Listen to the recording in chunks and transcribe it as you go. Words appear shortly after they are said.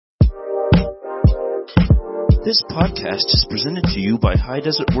This podcast is presented to you by High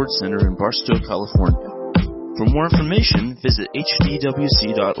Desert Word Center in Barstow, California. For more information, visit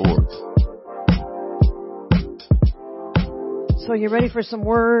hdwc.org. So you ready for some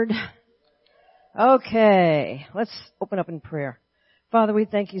word? Okay, let's open up in prayer. Father, we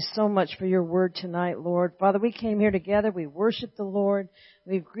thank you so much for your word tonight, Lord. Father, we came here together. We worshiped the Lord.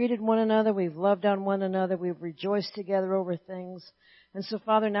 We've greeted one another. We've loved on one another. We've rejoiced together over things. And so,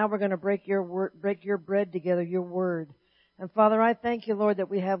 Father, now we're going to break your bread together, your word. And Father, I thank you, Lord, that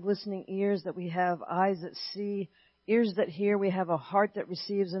we have listening ears, that we have eyes that see, ears that hear. We have a heart that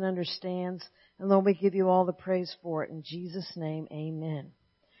receives and understands. And Lord, we give you all the praise for it. In Jesus' name, amen.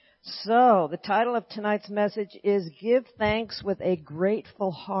 So, the title of tonight's message is Give Thanks with a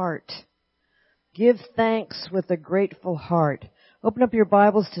Grateful Heart. Give thanks with a grateful heart. Open up your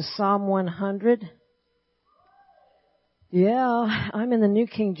Bibles to Psalm 100. Yeah, I'm in the New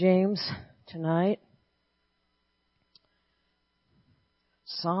King James tonight.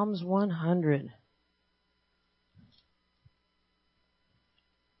 Psalms 100.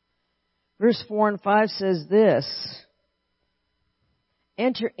 Verse 4 and 5 says this: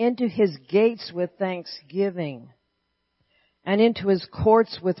 Enter into his gates with thanksgiving, and into his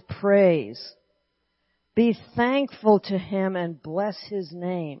courts with praise. Be thankful to him and bless his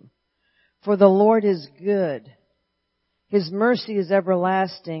name, for the Lord is good. His mercy is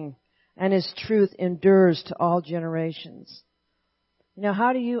everlasting, and his truth endures to all generations. You know,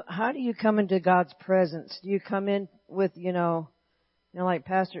 how do you come into God's presence? Do you come in with, like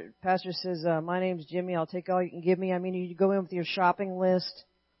Pastor says, my name's Jimmy, I'll take all you can give me. I mean, you go in with your shopping list.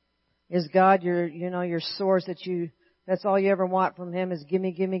 Is God your source that's all you ever want from him is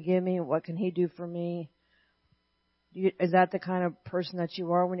gimme, gimme, gimme. What can he do for me? Is that the kind of person that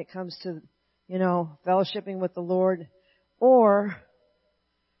you are when it comes to, fellowshipping with the Lord? Or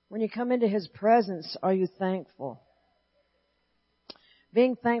when you come into his presence, are you thankful?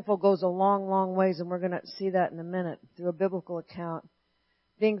 Being thankful goes a long, long ways, and we're going to see that in a minute through a biblical account.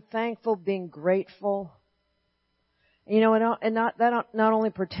 Being thankful, being grateful. That not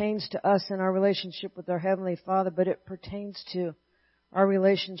only pertains to us in our relationship with our Heavenly Father, but it pertains to our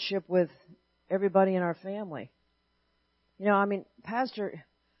relationship with everybody in our family. Pastor,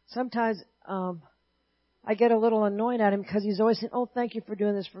 sometimes I get a little annoyed at him because he's always saying, "Oh, thank you for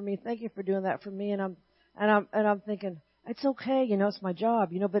doing this for me. Thank you for doing that for me." And I'm thinking, it's okay, it's my job,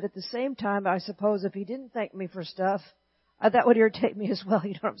 but at the same time, I suppose if he didn't thank me for stuff, that would irritate me as well,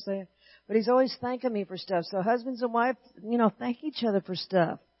 you know what I'm saying? But he's always thanking me for stuff. So husbands and wives, thank each other for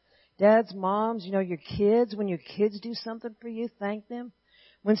stuff. Dads, moms, your kids, when your kids do something for you, thank them.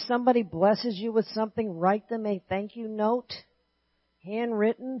 When somebody blesses you with something, write them a thank you note.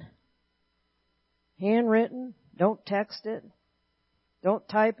 Handwritten. Don't text it. Don't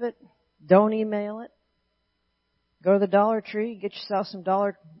type it. Don't email it. Go to the Dollar Tree, get yourself some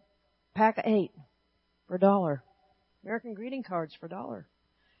dollar pack of 8 for $1. American greeting cards for $1.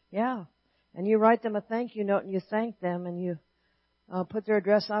 Yeah. And you write them a thank you note and you thank them and you put their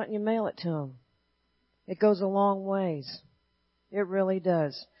address on it and you mail it to them. It goes a long ways. It really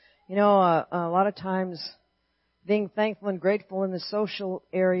does. A lot of times being thankful and grateful in the social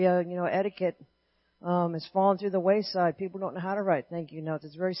area, etiquette has fallen through the wayside. People don't know how to write thank you notes.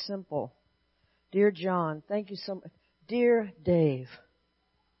 It's very simple. Dear John, thank you so much. Dear Dave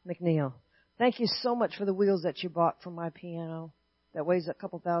McNeil, thank you so much for the wheels that you bought for my piano that weighs a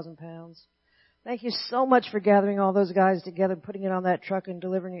couple thousand pounds. Thank you so much for gathering all those guys together, putting it on that truck and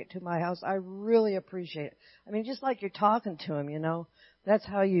delivering it to my house. I really appreciate it. I mean, just like you're talking to him, that's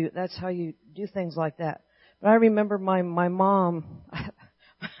how you do things like that. But I remember my mom,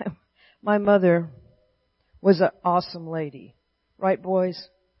 my mother was an awesome lady. Right, boys?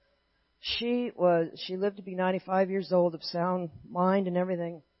 She lived to be 95 years old, of sound mind and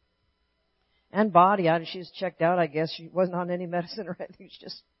everything. And body. She was checked out, I guess. She wasn't on any medicine or anything. She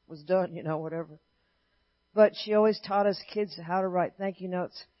just was done, whatever. But she always taught us kids how to write thank you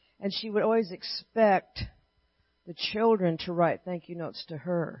notes. And she would always expect the children to write thank you notes to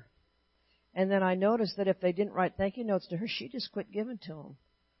her. And then I noticed that if they didn't write thank you notes to her, she just quit giving to them.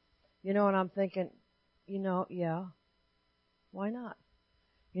 And I'm thinking, yeah, why not?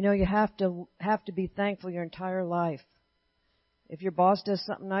 You have to be thankful your entire life. If your boss does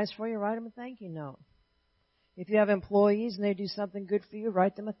something nice for you, write them a thank you note. If you have employees and they do something good for you,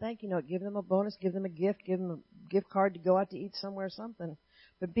 write them a thank you note. Give them a bonus, give them a gift, give them a gift card to go out to eat somewhere or something.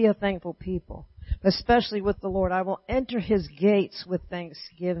 But be a thankful people, especially with the Lord. I will enter his gates with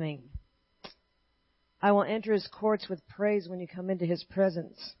thanksgiving. I will enter his courts with praise when you come into his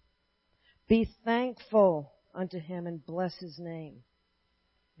presence. Be thankful unto him and bless his name.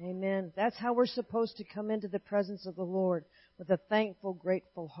 Amen. That's how we're supposed to come into the presence of the Lord, with a thankful,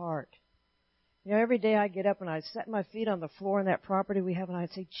 grateful heart. You know, every day I get up and I set my feet on the floor in that property we have, and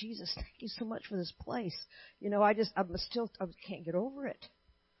I'd say, Jesus, thank you so much for this place. You know, I can't get over it.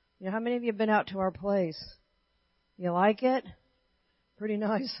 You know, how many of you have been out to our place? You like it? Pretty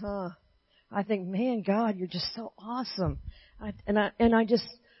nice, huh? I think, man, God, you're just so awesome.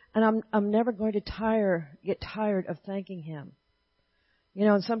 I'm never going to get tired of thanking Him. You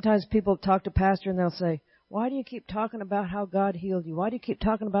know, and sometimes people talk to pastor and they'll say, why do you keep talking about how God healed you? Why do you keep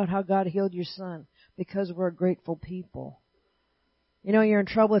talking about how God healed your son? Because we're a grateful people. You know, you're in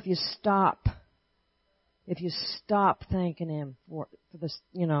trouble if you stop thanking Him for this,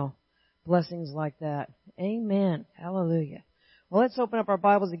 you know, blessings like that. Amen. Hallelujah. Well, let's open up our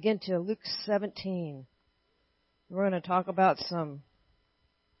Bibles again to Luke 17. We're going to talk about some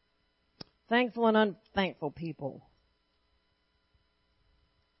thankful and unthankful people.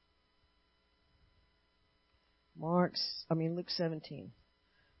 Luke 17.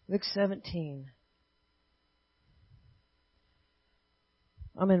 Luke 17.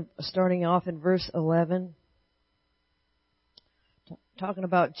 Starting off in verse 11. Talking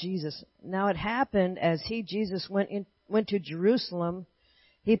about Jesus. Now it happened as Jesus went to Jerusalem,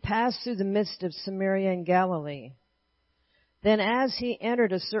 he passed through the midst of Samaria and Galilee. Then as he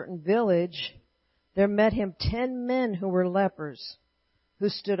entered a certain village, there met him 10 men who were lepers, who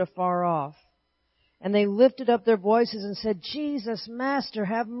stood afar off. And they lifted up their voices and said, Jesus, Master,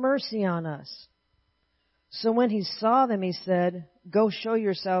 have mercy on us. So when he saw them, he said, go show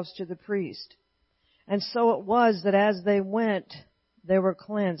yourselves to the priest. And so it was that as they went, they were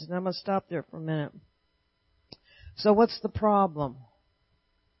cleansed. And I'm going to stop there for a minute. So what's the problem?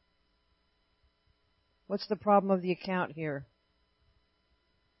 What's the problem of the account here?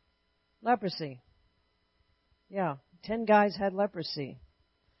 Leprosy. Yeah, 10 guys had leprosy.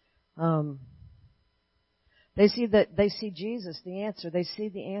 They see Jesus, the answer. They see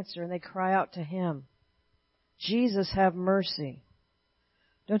the answer and they cry out to Him. Jesus, have mercy.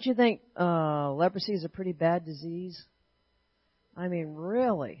 Don't you think leprosy is a pretty bad disease? I mean,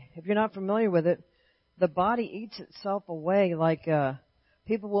 really. If you're not familiar with it, the body eats itself away. Like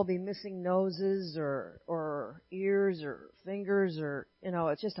people will be missing noses or ears or fingers, or you know,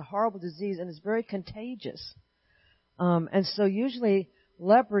 it's just a horrible disease and it's very contagious. And so usually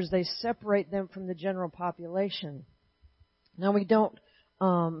lepers, they separate them from the general population. Now we don't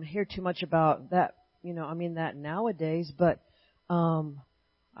hear too much about that, that nowadays, but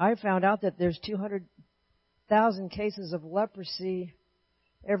I found out that there's 200,000 cases of leprosy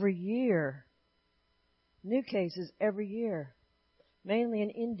every year. New cases every year, mainly in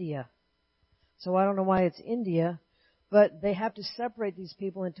India. So I don't know why it's India, but they have to separate these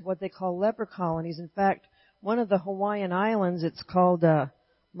people into what they call leper colonies. In fact, one of the Hawaiian islands, it's called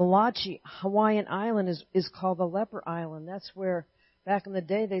Malachi. Hawaiian Island is called the Leper Island. That's where, back in the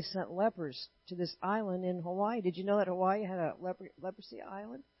day, they sent lepers to this island in Hawaii. Did you know that Hawaii had a leprosy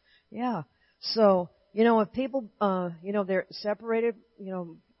island? Yeah. So, if people, they're separated,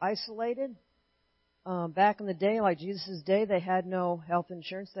 isolated, back in the day, like Jesus' day, they had no health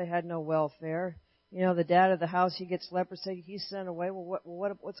insurance. They had no welfare. The dad of the house, he gets leprosy. He's sent away. Well,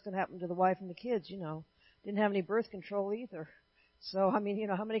 what's going to happen to the wife and the kids, Didn't have any birth control either. So, how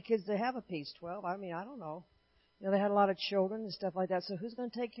many kids did they have apiece? 12? I don't know. They had a lot of children and stuff like that. So who's going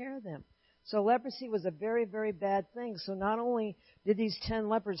to take care of them? So leprosy was a very, very bad thing. So not only did these 10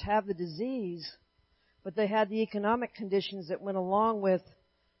 lepers have the disease, but they had the economic conditions that went along with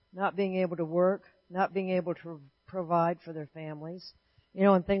not being able to work, not being able to provide for their families,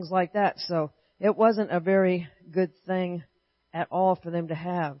 and things like that. So it wasn't a very good thing at all for them to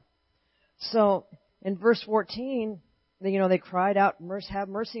have. So in verse 14, they cried out, have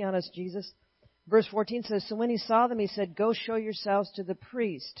mercy on us, Jesus. Verse 14 says, so when he saw them, he said, go show yourselves to the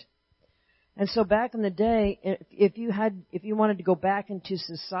priest. And so back in the day, if you wanted to go back into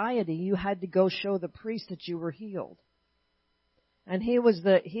society, you had to go show the priest that you were healed. And he was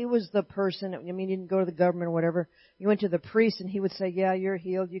the person, you didn't go to the government or whatever. You went to the priest and he would say, yeah, you're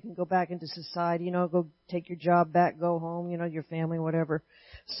healed. You can go back into society, go take your job back, go home, your family, whatever.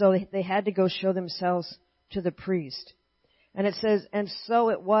 So they had to go show themselves to the priest. And it says, and so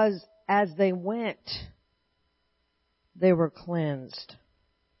it was as they went, they were cleansed.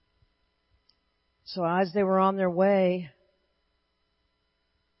 So as they were on their way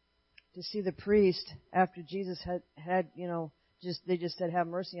to see the priest, after Jesus had they just said, have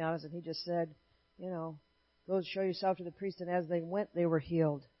mercy on us, and he just said, go show yourself to the priest, and as they went, they were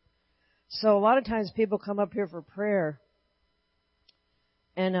healed. So a lot of times people come up here for prayer,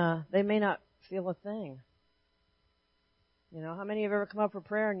 and they may not feel a thing. You know, how many have ever come up for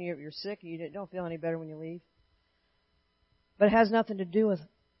prayer and you're sick and you don't feel any better when you leave? But it has nothing to do with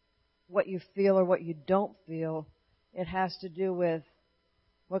what you feel or what you don't feel. It has to do with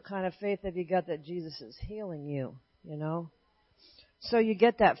what kind of faith have you got that Jesus is healing you, you know? So you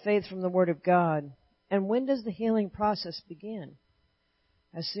get that faith from the Word of God. And when does the healing process begin?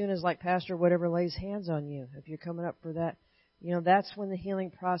 As soon as, like Pastor whatever lays hands on you. If you're coming up for that, you know, that's when the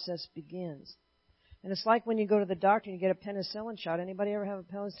healing process begins. And it's like when you go to the doctor and you get a penicillin shot. Anybody ever have a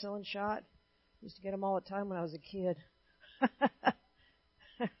penicillin shot? I used to get them all the time when I was a kid.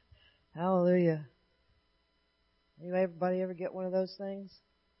 Hallelujah. Anybody ever get one of those things?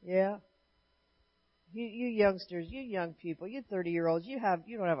 Yeah? You youngsters, you young people, you 30-year-olds, you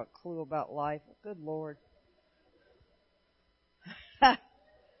don't have a clue about life. Good Lord.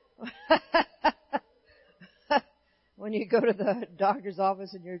 When you go to the doctor's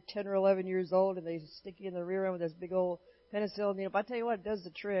office and you're 10 or 11 years old and they stick you in the rear end with this big old penicillin needle, I tell you what, it does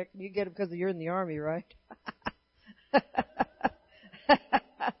the trick. You get it because you're in the Army, right?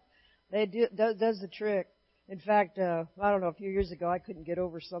 It does the trick. In fact, I don't know, a few years ago I couldn't get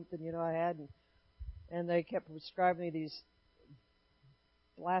over something, you know, I had, and they kept prescribing me these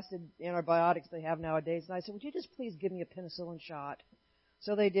blasted antibiotics they have nowadays. And I said, would you just please give me a penicillin shot?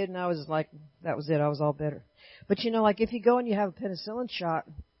 So they did, and I was like, that was it. I was all better. But you know, like if you go and you have a penicillin shot,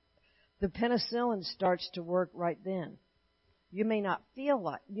 the penicillin starts to work right then. You may not feel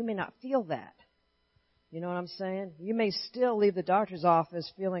that. You know what I'm saying? You may still leave the doctor's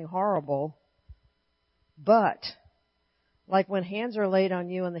office feeling horrible, but like when hands are laid on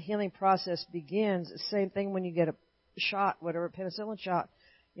you and the healing process begins, same thing when you get a shot, whatever, penicillin shot,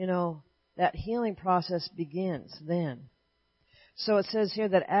 you know, that healing process begins then. So it says here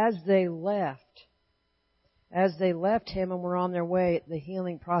that as they left him and were on their way, the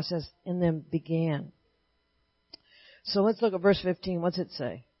healing process in them began. So let's look at verse 15. What's it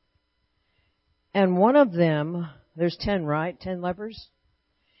say? And one of them, there's 10, right? 10 lepers?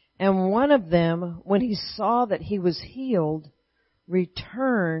 And one of them, when he saw that he was healed,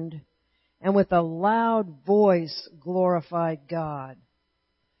 returned and with a loud voice glorified God.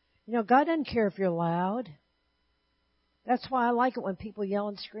 You know, God doesn't care if you're loud. That's why I like it when people yell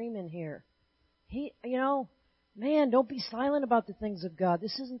and scream in here. Man, don't be silent about the things of God.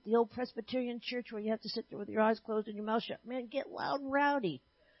 This isn't the old Presbyterian church where you have to sit there with your eyes closed and your mouth shut. Man, get loud and rowdy.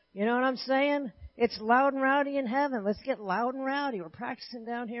 You know what I'm saying? It's loud and rowdy in heaven. Let's get loud and rowdy. We're practicing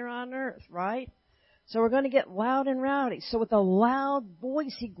down here on earth, right? So we're going to get loud and rowdy. So with a loud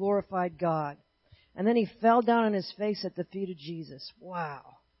voice, he glorified God. And then he fell down on his face at the feet of Jesus. Wow.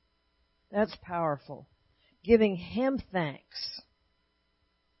 That's powerful. Giving him thanks.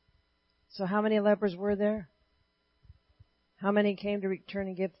 So how many lepers were there? How many came to return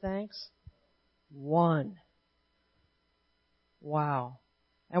and give thanks? 1. Wow.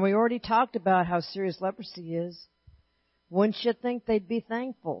 And we already talked about how serious leprosy is. Wouldn't you think they'd be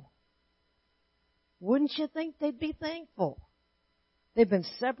thankful? Wouldn't you think they'd be thankful? They've been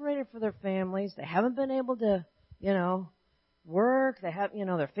separated from their families. They haven't been able to, work. They have,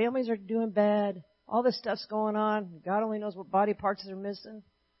 their families are doing bad. All this stuff's going on. God only knows what body parts they're missing.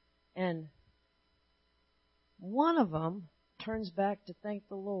 And one of them turns back to thank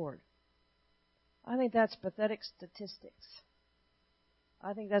the Lord. I think that's pathetic statistics.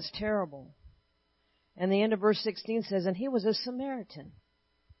 I think that's terrible. And the end of verse 16 says, and he was a Samaritan.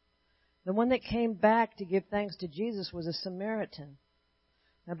 The one that came back to give thanks to Jesus was a Samaritan.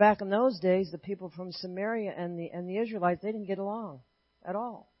 Now back in those days, the people from Samaria and the Israelites, they didn't get along at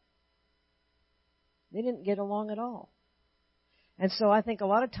all. They didn't get along at all. And so I think a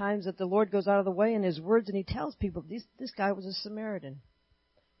lot of times that the Lord goes out of the way in His words and He tells people, this guy was a Samaritan.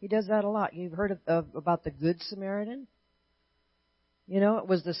 He does that a lot. You've heard about the Good Samaritan? It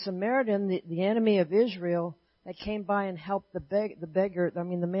was the Samaritan, the enemy of Israel, that came by and helped the beggar,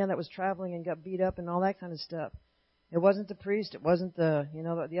 the man that was traveling and got beat up and all that kind of stuff. It wasn't the priest. It wasn't the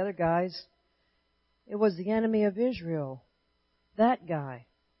other guys. It was the enemy of Israel. That guy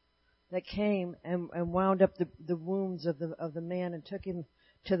that came and wound up the wounds of the man and took him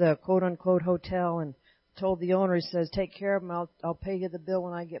to the quote-unquote hotel and told the owner, he says, take care of him, I'll pay you the bill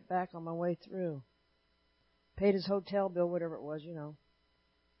when I get back on my way through. Paid his hotel bill, whatever it was,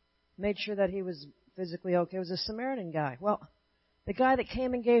 Made sure that he was physically okay. It was a Samaritan guy. Well, the guy that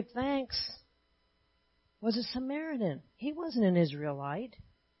came and gave thanks was a Samaritan. He wasn't an Israelite.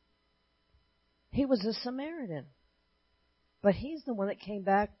 He was a Samaritan. But he's the one that came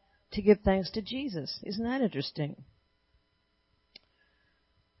back to give thanks to Jesus. Isn't that interesting?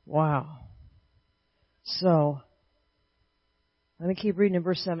 Wow. So, let me keep reading in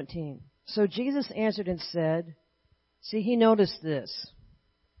verse 17. So Jesus answered and said, See, he noticed this.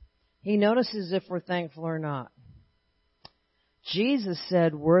 He notices if we're thankful or not. Jesus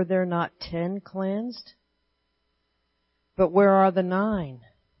said, were there not 10 cleansed? But where are the 9?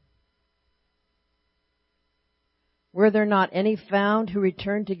 Were there not any found who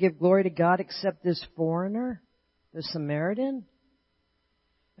returned to give glory to God except this foreigner, the Samaritan?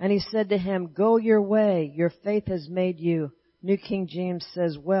 And he said to him, go your way, your faith has made you. New King James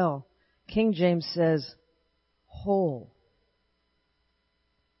says, well. King James says, whole.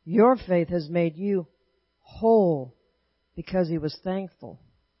 Your faith has made you whole, because he was thankful.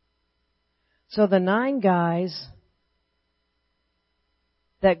 So the 9 guys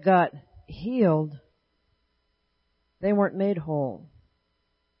that got healed, they weren't made whole.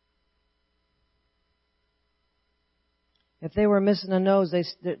 If they were missing a nose,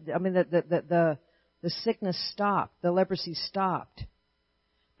 the sickness stopped. The leprosy stopped.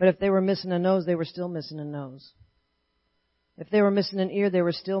 But if they were missing a nose, they were still missing a nose. If they were missing an ear, they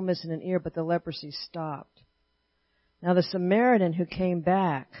were still missing an ear, but the leprosy stopped. Now the Samaritan who came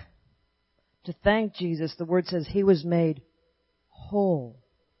back to thank Jesus, the word says he was made whole.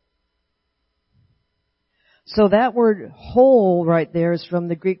 So that word whole right there is from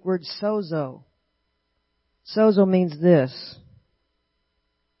the Greek word sozo. Sozo means this.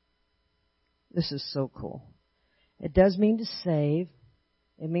 This is so cool. It does mean to save.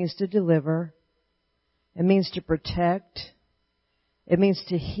 It means to deliver. It means to protect. It means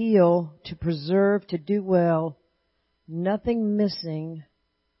to heal, to preserve, to do well. Nothing missing.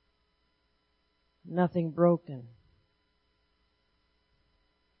 Nothing broken.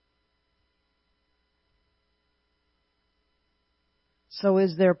 So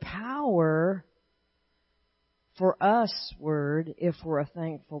is there power for us, word, if we're a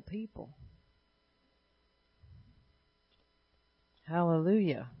thankful people?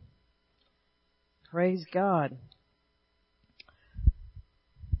 Hallelujah. Praise God.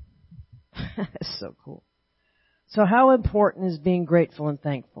 That's so cool. So how important is being grateful and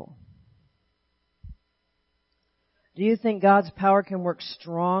thankful? Do you think God's power can work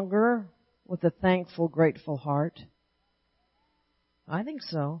stronger with a thankful, grateful heart? I think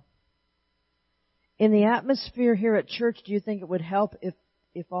so. In the atmosphere here at church, do you think it would help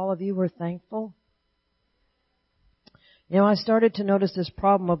if all of you were thankful? You know, I started to notice this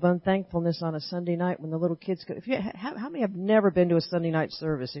problem of unthankfulness on a Sunday night when the little kids go. How many have never been to a Sunday night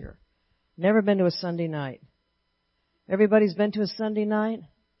service here? Never been to a Sunday night? Everybody's been to a Sunday night?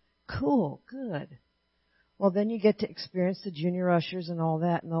 Cool, good. Well, then you get to experience the junior ushers and all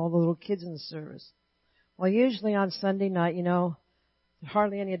that and all the little kids in the service. Well, usually on Sunday night, you know,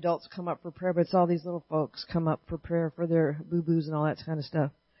 hardly any adults come up for prayer, but it's all these little folks come up for prayer for their boo-boos and all that kind of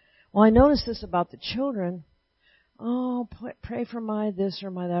stuff. Well, I noticed this about the children. Oh, pray for my this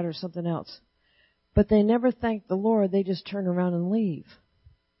or my that or something else. But they never thank the Lord. They just turn around and leave.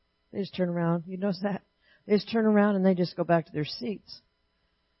 They just turn around. You notice that? They just turn around and they just go back to their seats.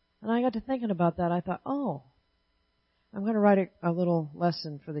 And I got to thinking about that. I thought, oh, I'm going to write a little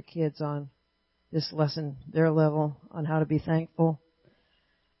lesson for the kids on this lesson, their level, on how to be thankful.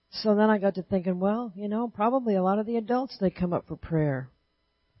 So then I got to thinking, well, you know, probably a lot of the adults, they come up for prayer.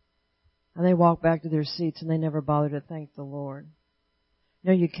 And they walk back to their seats and they never bother to thank the Lord. You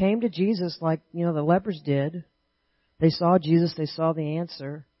know, you came to Jesus like, you know, the lepers did. They saw Jesus, they saw the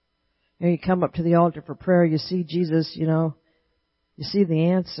answer. You know, you come up to the altar for prayer, you see Jesus, you know, you see the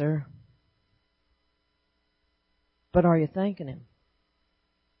answer. But are you thanking Him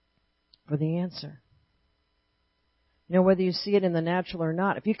for the answer? You know, whether you see it in the natural or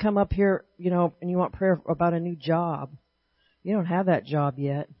not. If you come up here, you know, and you want prayer about a new job, you don't have that job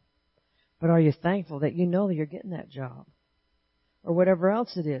yet. But are you thankful that you know that you're getting that job? Or whatever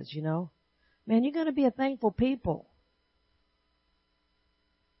else it is, you know? Man, you got to be a thankful people.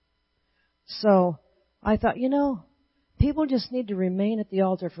 So I thought, you know, people just need to remain at the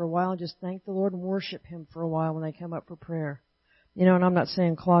altar for a while and just thank the Lord and worship Him for a while when they come up for prayer. You know, and I'm not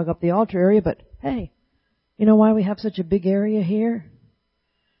saying clog up the altar area, but hey, you know why we have such a big area here?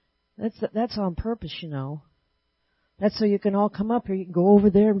 That's on purpose, you know. That's so you can all come up here. You can go over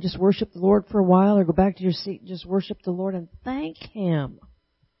there and just worship the Lord for a while, or go back to your seat and just worship the Lord and thank Him.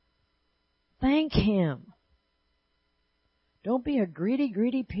 Thank Him. Don't be a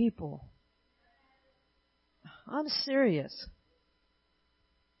greedy people. I'm serious.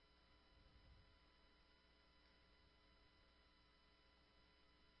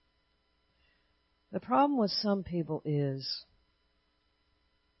 The problem with some people is,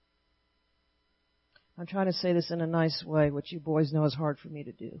 I'm trying to say this in a nice way, which you boys know is hard for me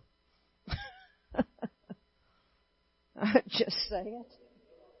to do. Just say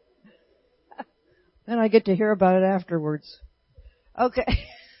it. Then I get to hear about it afterwards. Okay.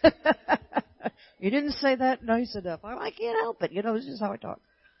 You didn't say that nice enough. I can't help it. This is how I talk.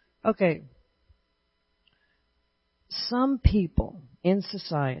 Okay. Some people in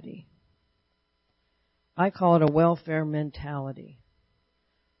society, I call it a welfare mentality.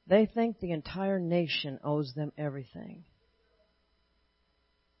 They think the entire nation owes them everything.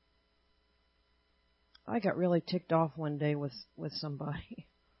 I got really ticked off one day with somebody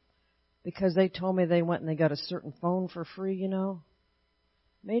because they told me they went and they got a certain phone for free,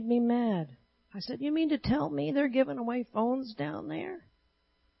 Made me mad. I said, you mean to tell me they're giving away phones down there?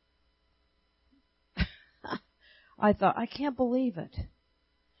 I thought, I can't believe it.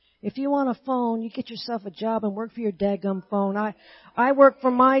 If you want a phone, you get yourself a job and work for your daggum phone. I work for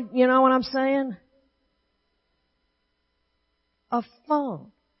my, you know what I'm saying? A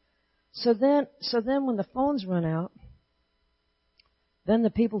phone. So then when the phones run out, then the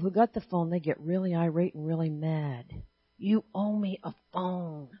people who got the phone, they get really irate and really mad. You owe me a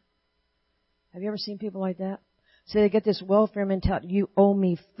phone. Have you ever seen people like that? So they get this welfare mentality. You owe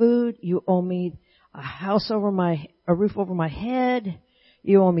me food. You owe me a roof over my head.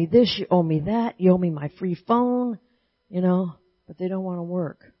 You owe me this. You owe me that. You owe me my free phone. But they don't want to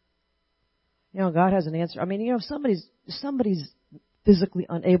work. God has an answer. I mean, if somebody's physically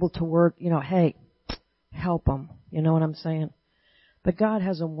unable to work, hey, help them. You know what I'm saying? But God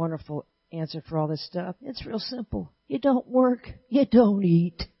has a wonderful answer for all this stuff. It's real simple. You don't work, you don't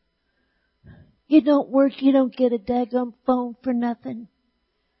eat. You don't work, you don't get a daggum phone for nothing.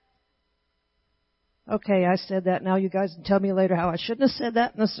 Okay, I said that. Now you guys can tell me later how I shouldn't have said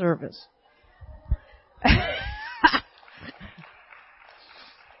that in the service.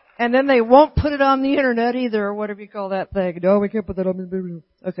 And then they won't put it on the internet either, or whatever you call that thing. No, we can't put that on the internet.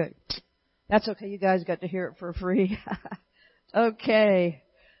 Okay. That's okay. You guys got to hear it for free. Okay.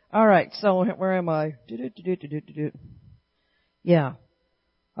 All right. So where am I? Yeah.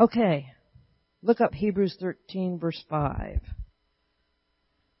 Okay. Look up Hebrews 13, verse 5.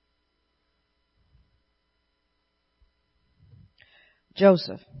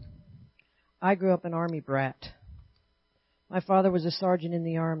 Joseph. I grew up an army brat. My father was a sergeant in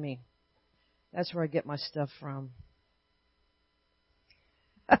the army. That's where I get my stuff from.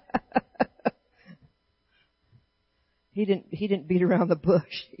 He didn't beat around the bush.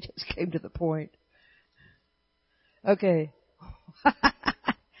 He just came to the point. Okay.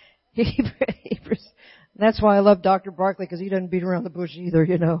 Hebrews. That's why I love Dr. Barkley, because he doesn't beat around the bush either,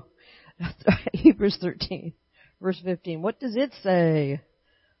 Hebrews 13, verse 15. What does it say?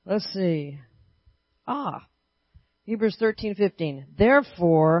 Let's see. Hebrews 13:15.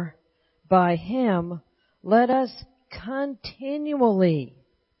 Therefore, by him, let us continually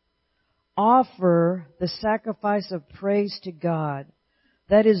offer the sacrifice of praise to God.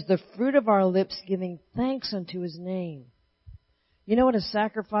 That is the fruit of our lips, giving thanks unto his name. You know what a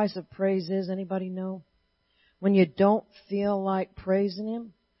sacrifice of praise is? Anybody know? When you don't feel like praising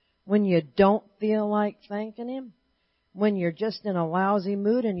him, when you don't feel like thanking him, when you're just in a lousy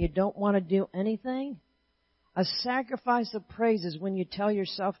mood and you don't want to do anything. A sacrifice of praise is when you tell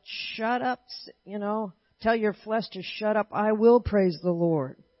yourself, shut up, tell your flesh to shut up. I will praise the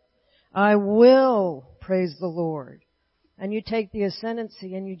Lord. I will praise the Lord. And you take the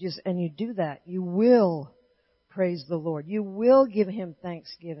ascendancy and you do that. You will praise the Lord. You will give him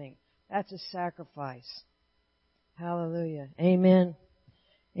thanksgiving. That's a sacrifice. Hallelujah. Amen.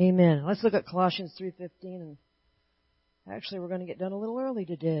 Amen. Let's look at Colossians 3:15. And actually, we're going to get done a little early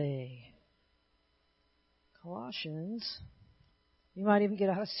today. Colossians. You might even get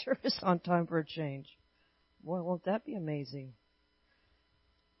out of service on time for a change. Boy, won't that be amazing?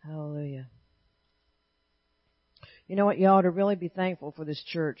 Hallelujah. You know what? You ought to really be thankful for this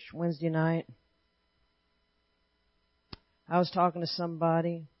church. Wednesday night, I was talking to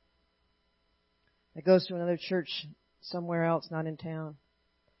somebody that goes to another church somewhere else, not in town.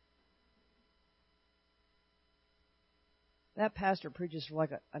 That pastor preaches for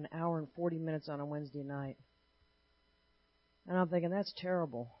like an hour and 40 minutes on a Wednesday night. And I'm thinking, that's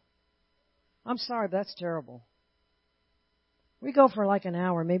terrible. I'm sorry, but that's terrible. We go for like an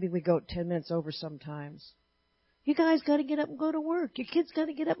hour. Maybe we go 10 minutes over sometimes. You guys got to get up and go to work. Your kids got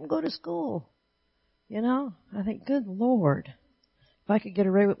to get up and go to school. I think, good Lord. If I could get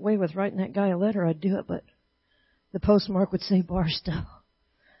away with writing that guy a letter, I'd do it, but the postmark would say Barstow.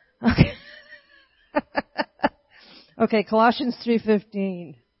 Okay. Okay, Colossians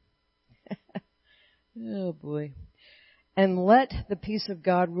 3:15. Oh boy. And let the peace of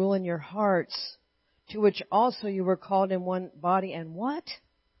God rule in your hearts, to which also you were called in one body. And what?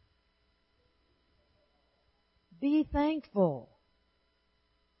 Be thankful.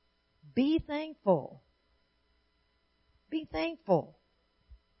 Be thankful. Be thankful.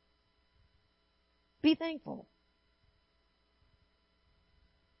 Be thankful.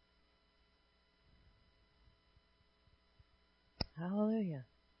 Hallelujah.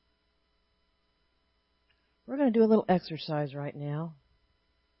 We're going to do a little exercise right now.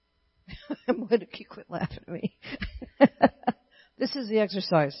 I'm going to quit laughing at me. This is the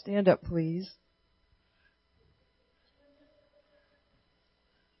exercise. Stand up, please.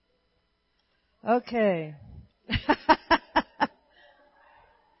 Okay.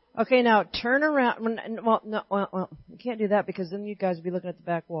 Okay, now turn around. Well, you can't do that because then you guys will be looking at the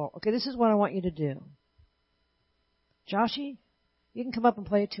back wall. Okay, this is what I want you to do. Joshy, you can come up and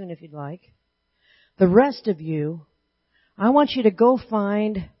play a tune if you'd like. The rest of you, I want you to go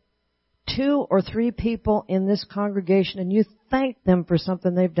find 2 or 3 people in this congregation and you thank them for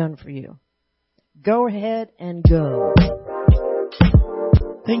something they've done for you. Go ahead and go.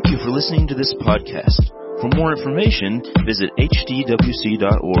 Thank you for listening to this podcast. For more information, visit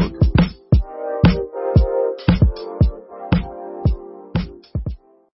hdwc.org.